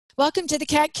Welcome to the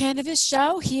Cat Kanavos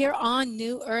Show here on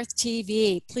New Earth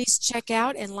TV. Please check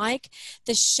out and like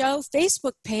the show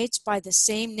Facebook page by the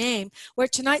same name, where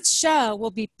tonight's show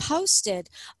will be posted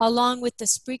along with the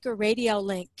Spreaker radio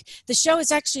link. The show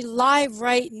is actually live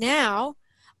right now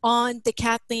on the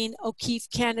Kathleen O'Keefe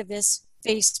Kanavos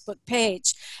Facebook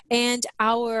page. And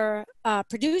our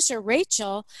producer,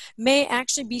 Rachel, may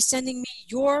actually be sending me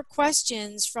your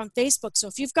questions from Facebook. So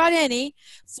if you've got any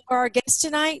for our guest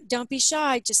tonight, don't be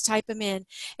shy, just type them in.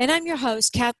 And I'm your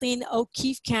host, Kathleen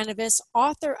O'Keefe Kanavos,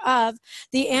 author of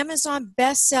the Amazon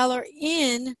bestseller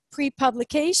in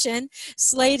pre-publication,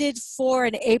 slated for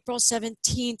an April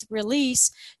 17th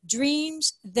release,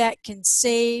 Dreams That Can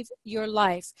Save Your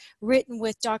Life, written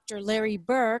with Dr. Larry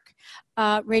Burke,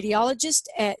 radiologist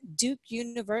at Duke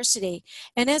University.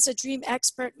 And as a dream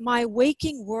expert, my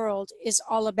waking world is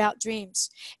all about dreams.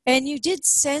 And you did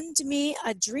send me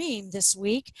a dream this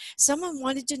week. Someone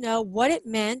wanted to know what it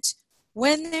meant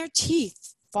when their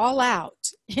teeth fall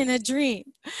out in a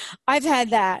dream. I've had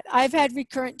that. I've had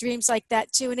recurrent dreams like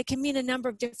that too, and it can mean a number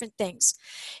of different things.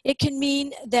 It can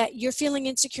mean that you're feeling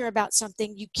insecure about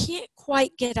something. You can't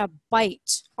quite get a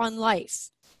bite on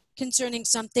life concerning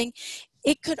something.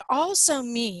 It could also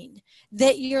mean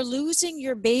that you're losing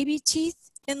your baby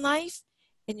teeth in life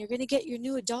and you're going to get your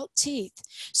new adult teeth.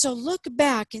 So look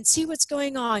back and see what's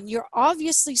going on. You're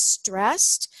obviously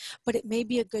stressed, but it may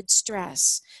be a good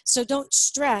stress. So don't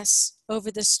stress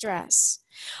over the stress.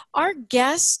 Our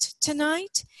guest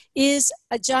tonight is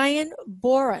Ajayan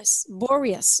Borys,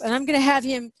 and I'm going to have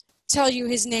him tell you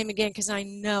his name again because I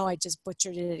know I just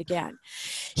butchered it again.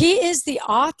 He is the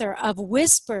author of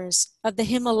Whispers of the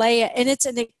Himalaya, and it's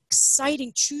an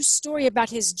exciting true story about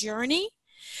his journey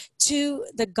to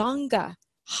the Ganga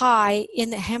high in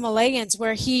the Himalayas,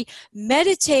 where he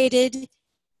meditated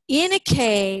in a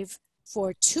cave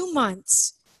for 2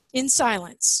 months in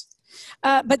silence.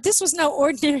 But this was no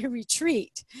ordinary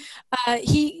retreat.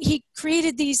 He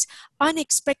created these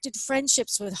unexpected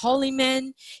friendships with holy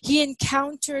men. He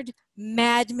encountered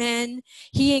madmen.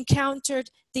 He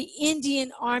encountered the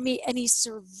Indian army, and he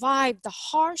survived the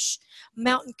harsh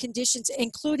mountain conditions,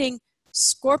 including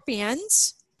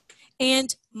scorpions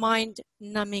and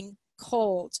mind-numbing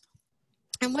cold.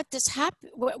 And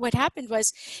what happened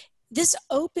was this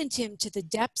opened him to the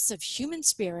depths of human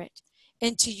spirit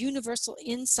and to universal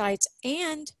insights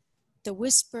and the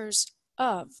whispers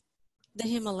of the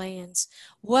Himalayas.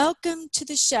 Welcome to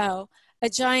the show,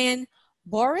 Ajayan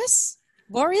Borys.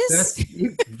 That's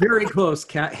very close,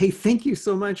 Kat. Hey, thank you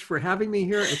so much for having me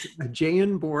here. It's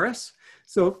Ajayan Borys.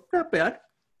 So not bad.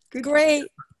 Good. Great.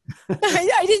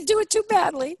 I didn't do it too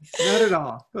badly. Not at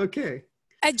all. Okay.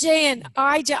 Ajayan,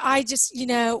 I just,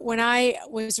 when I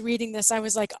was reading this, I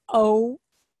was like,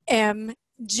 OMG.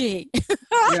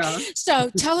 Yeah.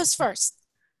 So tell us first,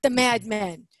 the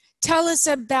madmen. Tell us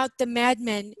about the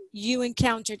madmen you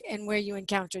encountered and where you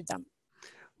encountered them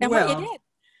and what you did.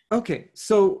 Okay.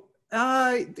 So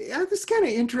this is kind of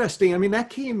interesting. I mean,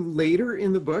 that came later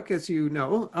in the book, as you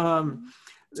know.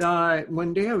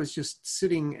 One day I was just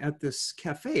sitting at this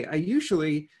cafe. I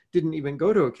usually didn't even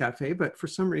go to a cafe, but for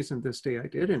some reason this day I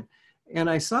did. And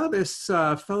I saw this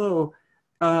fellow,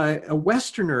 a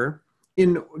Westerner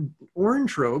in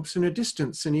orange robes in a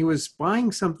distance, and he was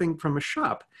buying something from a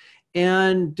shop.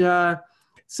 And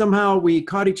somehow we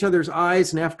caught each other's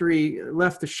eyes, and after he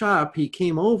left the shop, he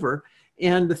came over.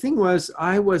 And the thing was,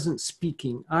 I wasn't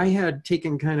speaking. I had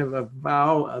taken kind of a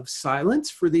vow of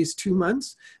silence for these 2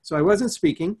 months, so I wasn't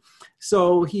speaking.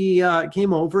 So he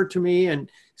came over to me and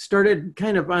started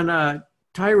kind of on a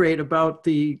tirade about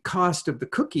the cost of the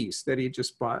cookies that he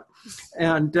just bought.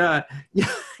 And, and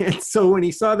so when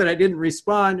he saw that I didn't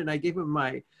respond, and I gave him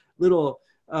my little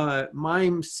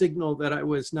mime signal that I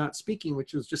was not speaking,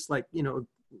 which was just like,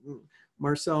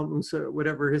 Marcel Musa,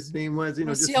 whatever his name was,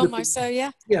 Marcel,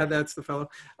 yeah. Yeah, that's the fellow.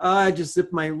 I just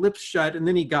zipped my lips shut, and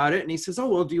then he got it, and he says, "Oh,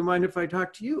 well, do you mind if I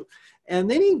talk to you?" And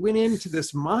then he went into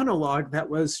this monologue that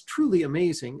was truly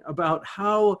amazing about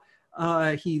how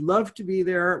he loved to be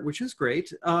there, which is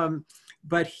great,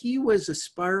 but he was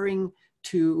aspiring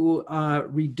to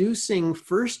reducing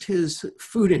first his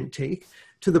food intake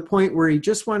to the point where he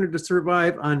just wanted to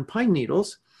survive on pine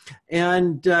needles.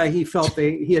 And he felt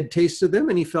he had tasted them,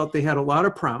 and he felt they had a lot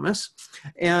of promise.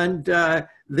 And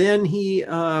then he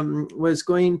was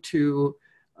going to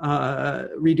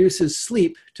reduce his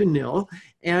sleep to nil.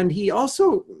 And he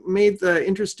also made the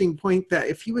interesting point that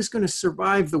if he was going to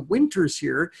survive the winters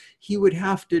here, he would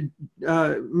have to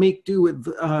make do with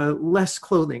less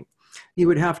clothing. He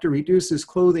would have to reduce his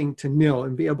clothing to nil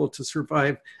and be able to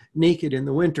survive naked in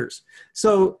the winters.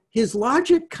 So his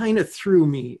logic kind of threw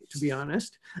me, to be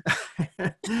honest.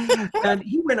 And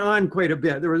he went on quite a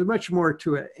bit. There was much more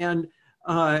to it. And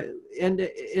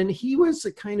he was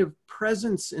a kind of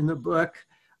presence in the book.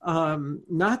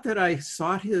 Not that I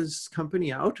sought his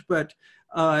company out, but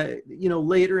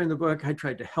later in the book, I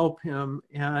tried to help him,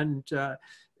 and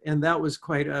that was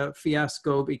quite a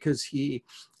fiasco because he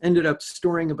ended up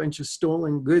storing a bunch of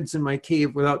stolen goods in my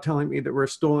cave without telling me they were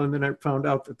stolen. Then I found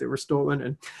out that they were stolen,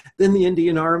 and then the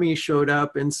Indian Army showed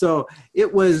up. And so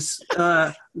it was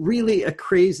really a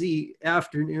crazy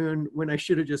afternoon when I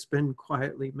should have just been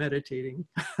quietly meditating.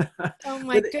 Oh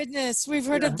my goodness. We've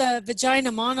heard of the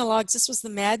vagina monologues. This was the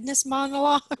madness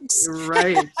monologues.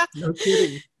 Right. No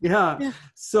kidding. Yeah.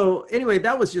 So anyway,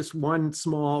 that was just one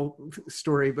small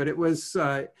story, but it was,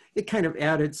 it kind of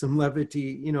added some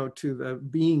levity, to the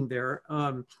being there.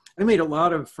 I made a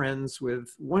lot of friends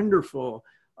with wonderful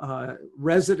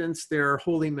residents there,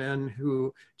 holy men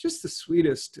who just the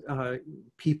sweetest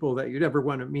people that you'd ever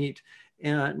want to meet.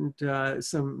 And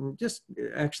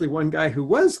actually one guy who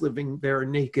was living there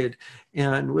naked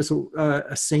and was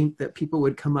a saint that people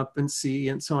would come up and see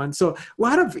and so on. So a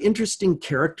lot of interesting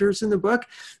characters in the book.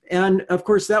 And of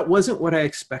course, that wasn't what I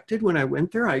expected when I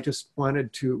went there. I just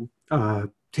wanted to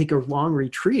take a long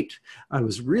retreat. I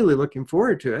was really looking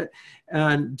forward to it,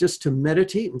 and just to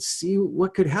meditate and see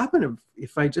what could happen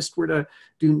if I just were to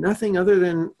do nothing other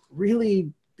than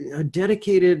really a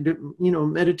dedicated,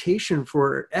 meditation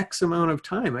for X amount of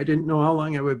time. I didn't know how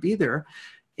long I would be there.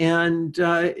 And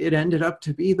it ended up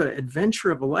to be the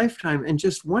adventure of a lifetime and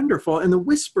just wonderful. And the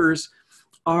whispers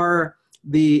are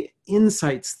the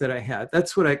insights that I had.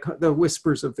 That's what I call the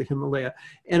whispers of the Himalaya.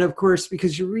 And of course,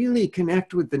 because you really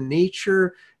connect with the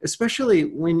nature, especially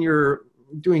when you're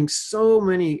doing so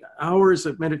many hours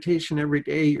of meditation every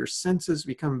day, your senses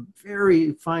become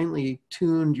very finely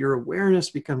tuned, your awareness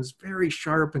becomes very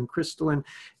sharp and crystalline,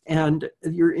 and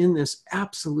you're in this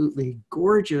absolutely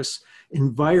gorgeous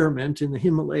environment in the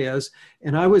Himalayas.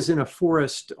 And I was in a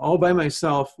forest all by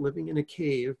myself, living in a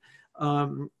cave.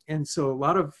 And so a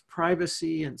lot of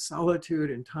privacy and solitude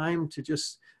and time to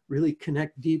just really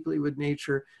connect deeply with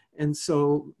nature. And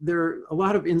so a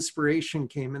lot of inspiration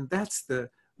came, and that's the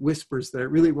whispers that I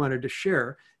really wanted to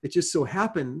share. It just so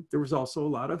happened there was also a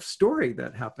lot of story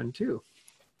that happened too.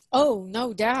 Oh,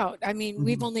 no doubt. I mean,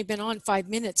 we've only been on 5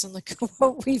 minutes and look at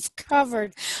what we've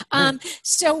covered.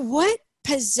 So what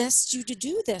possessed you to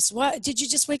do this? What did you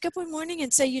just wake up one morning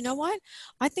and say, you know what?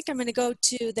 I think I'm going to go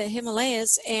to the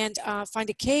Himalayas and find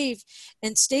a cave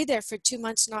and stay there for 2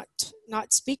 months,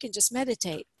 not speak and just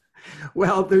meditate?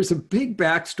 Well, there's a big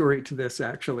backstory to this,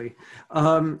 actually.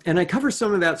 And I cover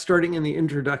some of that starting in the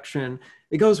introduction.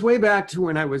 It goes way back to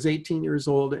when I was 18 years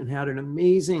old and had an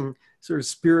amazing sort of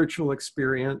spiritual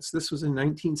experience. This was in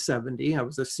 1970. I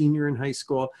was a senior in high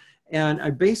school, and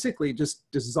I basically just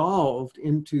dissolved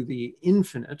into the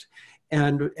infinite.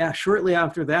 And shortly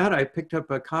after that, I picked up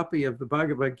a copy of the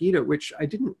Bhagavad Gita, which I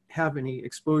didn't have any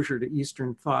exposure to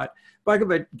Eastern thought.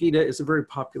 Bhagavad Gita is a very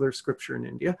popular scripture in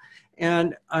India.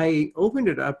 And I opened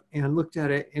it up and looked at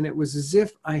it, and it was as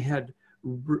if I had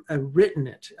written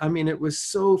it. I mean, it was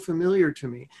so familiar to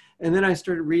me. And then I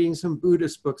started reading some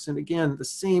Buddhist books, and again, the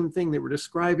same thing, they were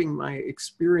describing my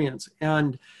experience.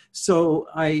 And so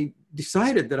I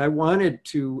decided that I wanted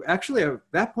to, actually at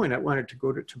that point, I wanted to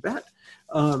go to Tibet.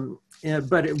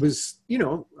 But it was,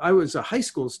 I was a high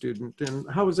school student, and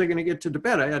how was I going to get to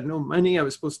Tibet? I had no money. I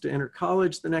was supposed to enter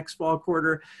college the next fall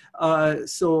quarter.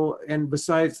 And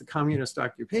besides the communist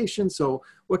occupation, so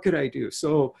what could I do?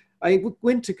 So I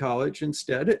went to college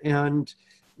instead and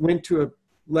went to a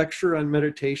lecture on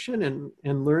meditation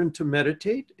and learned to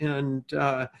meditate. And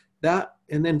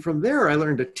then from there, I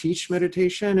learned to teach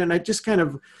meditation, and I just kind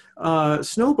of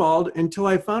snowballed until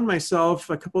I found myself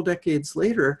a couple decades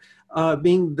later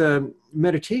being the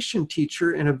meditation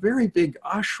teacher in a very big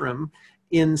ashram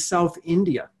in South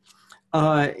India.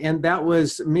 And that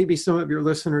was, maybe some of your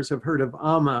listeners have heard of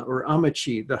Amma or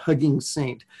Amachi, the hugging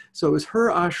saint. So it was her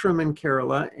ashram in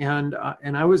Kerala,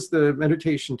 and I was the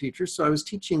meditation teacher. So I was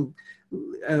teaching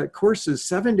courses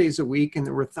 7 days a week, and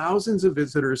there were thousands of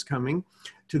visitors coming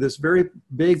to this very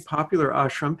big, popular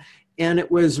ashram. And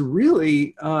it was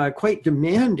really quite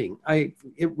demanding.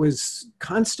 It was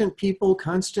constant people,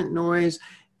 constant noise.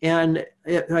 And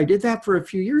I did that for a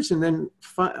few years, and then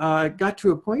got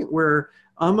to a point where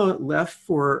Amma left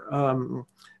for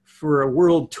a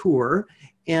world tour.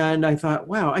 And I thought,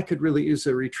 wow, I could really use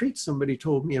a retreat. Somebody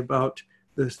told me about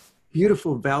this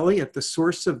beautiful valley at the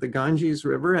source of the Ganges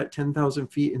River at 10,000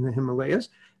 feet in the Himalayas.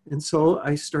 And so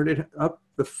I started up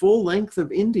the full length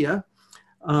of India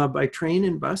by train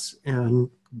and bus, and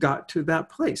got to that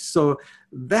place. So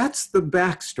that's the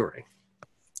backstory.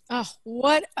 Oh,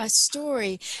 what a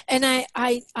story. And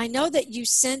I know that you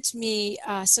sent me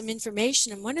some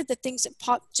information, and one of the things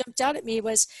that jumped out at me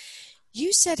was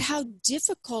you said how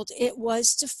difficult it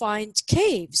was to find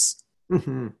caves.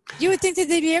 Mm-hmm. You would think that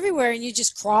they'd be everywhere and you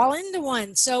just crawl into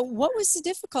one. So what was the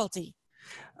difficulty?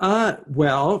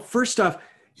 Well, first off,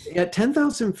 at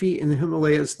 10,000 feet in the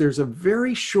Himalayas, there's a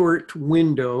very short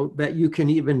window that you can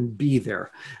even be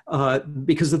there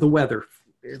because of the weather,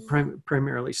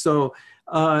 primarily. So,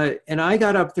 and I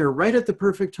got up there right at the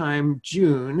perfect time,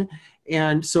 June.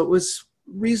 And so it was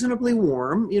reasonably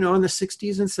warm, in the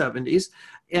 60s and 70s.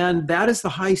 And that is the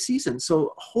high season.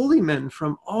 So holy men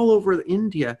from all over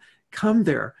India come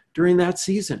there during that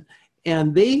season.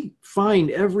 And they find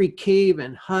every cave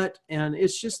and hut. And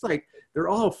it's just like, they're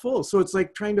all full. So it's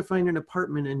like trying to find an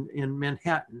apartment in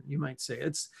Manhattan, you might say.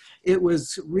 It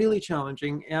was really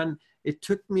challenging. And it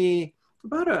took me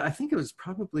about I think it was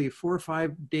probably 4 or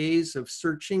 5 days of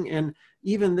searching. And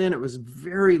even then it was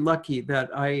very lucky that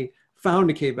I found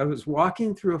a cave. I was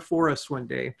walking through a forest one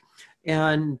day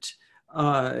and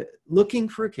looking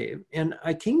for a cave. And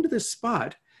I came to this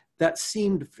spot that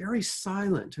seemed very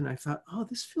silent. And I thought, oh,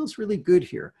 this feels really good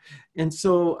here. And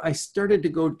so I started to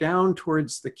go down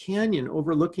towards the canyon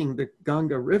overlooking the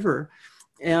Ganga River.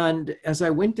 And as I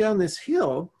went down this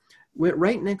hill, went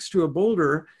right next to a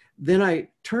boulder, then I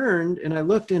turned and I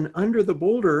looked, and under the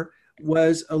boulder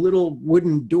was a little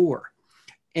wooden door.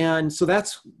 And so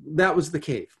that was the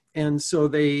cave. And so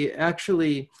they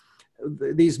actually,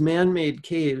 these man-made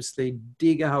caves, they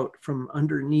dig out from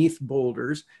underneath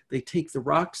boulders. They take the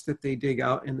rocks that they dig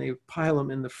out and they pile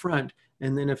them in the front.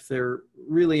 And then if they're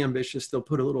really ambitious, they'll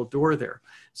put a little door there.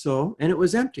 So, and it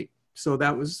was empty. So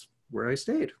that was where I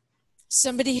stayed.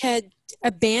 Somebody had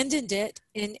abandoned it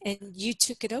and you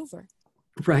took it over.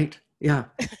 Right. Yeah,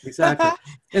 exactly.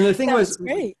 And the thing was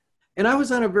great. And I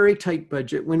was on a very tight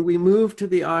budget. When we moved to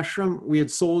the ashram, we had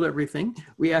sold everything.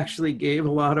 We actually gave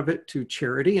a lot of it to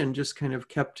charity and just kind of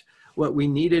kept what we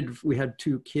needed. We had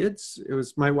 2 kids. It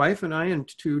was my wife and I and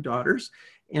 2 daughters.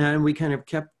 And we kind of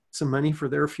kept some money for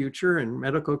their future and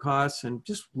medical costs and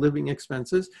just living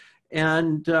expenses.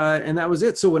 And that was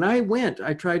it. So when I went,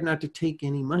 I tried not to take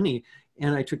any money,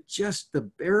 and I took just the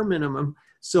bare minimum.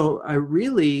 So I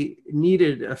really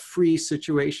needed a free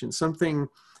situation, something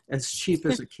as cheap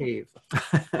as a cave.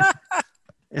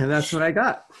 And that's what I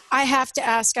got. I have to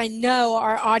ask, I know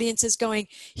our audience is going,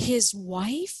 his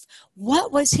wife?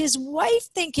 What was his wife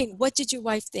thinking? What did your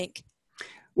wife think?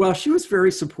 Well, she was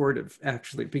very supportive,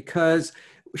 actually, because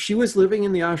she was living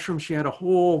in the ashram. She had a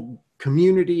whole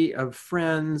community of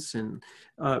friends and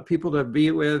people to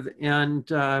be with.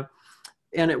 And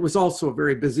it was also a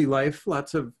very busy life,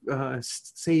 lots of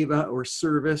seva or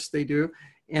service they do.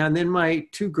 And then my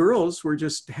 2 girls were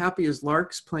just happy as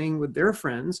larks playing with their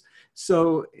friends.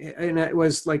 So, and it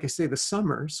was, like I say, the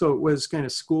summer. So it was kind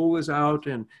of, school was out,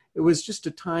 and it was just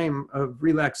a time of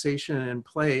relaxation and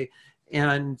play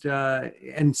and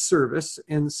service.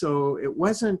 And so it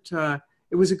wasn't,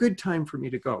 it was a good time for me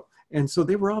to go. And so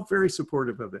they were all very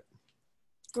supportive of it.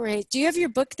 Great. Do you have your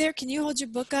book there? Can you hold your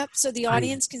book up so the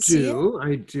audience can see it?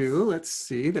 I do. Let's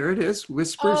see. There it is.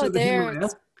 Whispers of the Himalaya.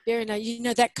 Very nice. You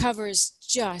know, that cover is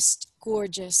just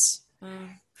gorgeous.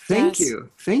 Thank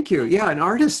you. Thank you. Yeah, an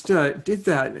artist did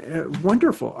that.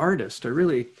 Wonderful artist. I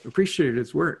really appreciated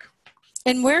his work.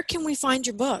 And where can we find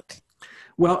your book?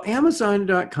 Well,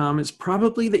 Amazon.com is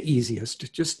probably the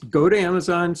easiest. Just go to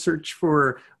Amazon, search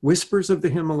for Whispers of the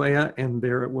Himalaya, and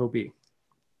there it will be.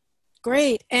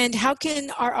 Great. And how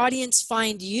can our audience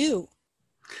find you?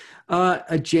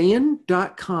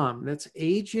 Ajayan.com. That's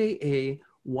AJAYAN.com.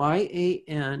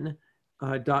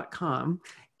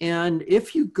 And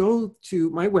if you go to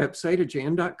my website,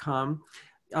 ajayan.com,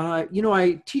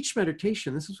 I teach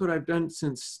meditation. This is what I've done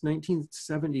since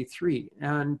 1973.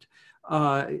 And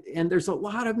there's a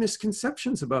lot of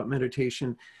misconceptions about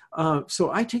meditation.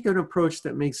 So I take an approach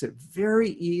that makes it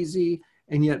very easy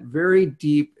and yet very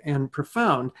deep and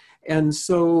profound. And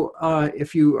so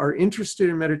if you are interested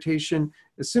in meditation,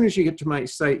 as soon as you get to my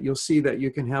site, you'll see that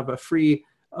you can have a free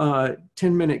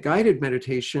 10-minute guided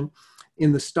meditation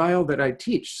in the style that I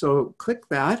teach. So click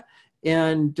that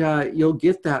and you'll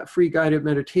get that free guided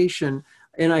meditation,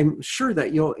 and I'm sure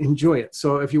that you'll enjoy it.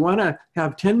 So if you want to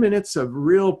have 10 minutes of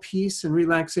real peace and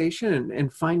relaxation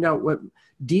and find out what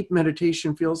deep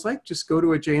meditation feels like, just go to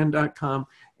ajayan.com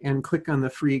and click on the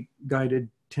free guided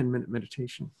 10-minute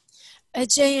meditation.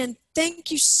 Ajayan,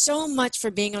 thank you so much for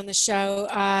being on the show.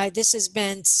 This has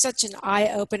been such an eye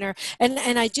opener.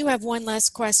 And I do have one last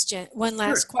question. One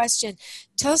last Sure. question.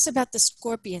 Tell us about the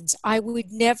scorpions. I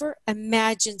would never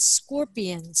imagine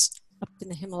scorpions up in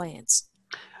the Himalayas.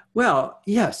 Well,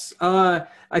 yes.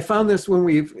 I found this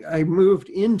when I moved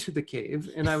into the cave,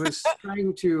 and I was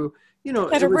trying to,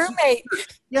 Got it a was just roommate.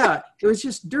 dirt. Yeah, it was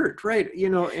just dirt, right?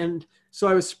 And so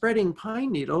I was spreading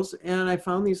pine needles, and I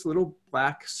found these little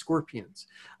black scorpions.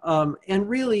 And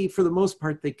really, for the most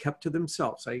part, they kept to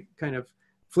themselves. I kind of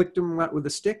flicked them with a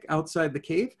stick outside the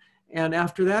cave, and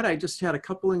after that, I just had a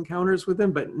couple encounters with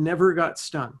them, but never got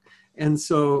stung. And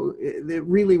so it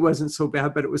really wasn't so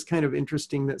bad, but it was kind of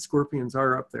interesting that scorpions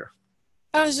are up there.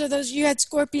 Oh, so those you had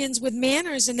scorpions with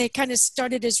manners and they kind of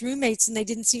started as roommates and they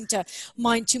didn't seem to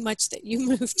mind too much that you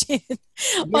moved in.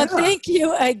 Well, Yeah, thank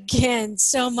you again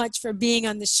so much for being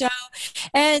on the show.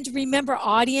 And remember,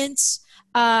 audience,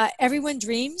 everyone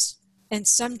dreams and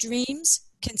some dreams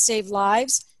can save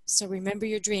lives. So remember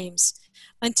your dreams.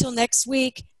 Until next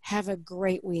week, have a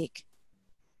great week.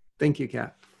 thank you,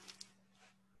 Kat.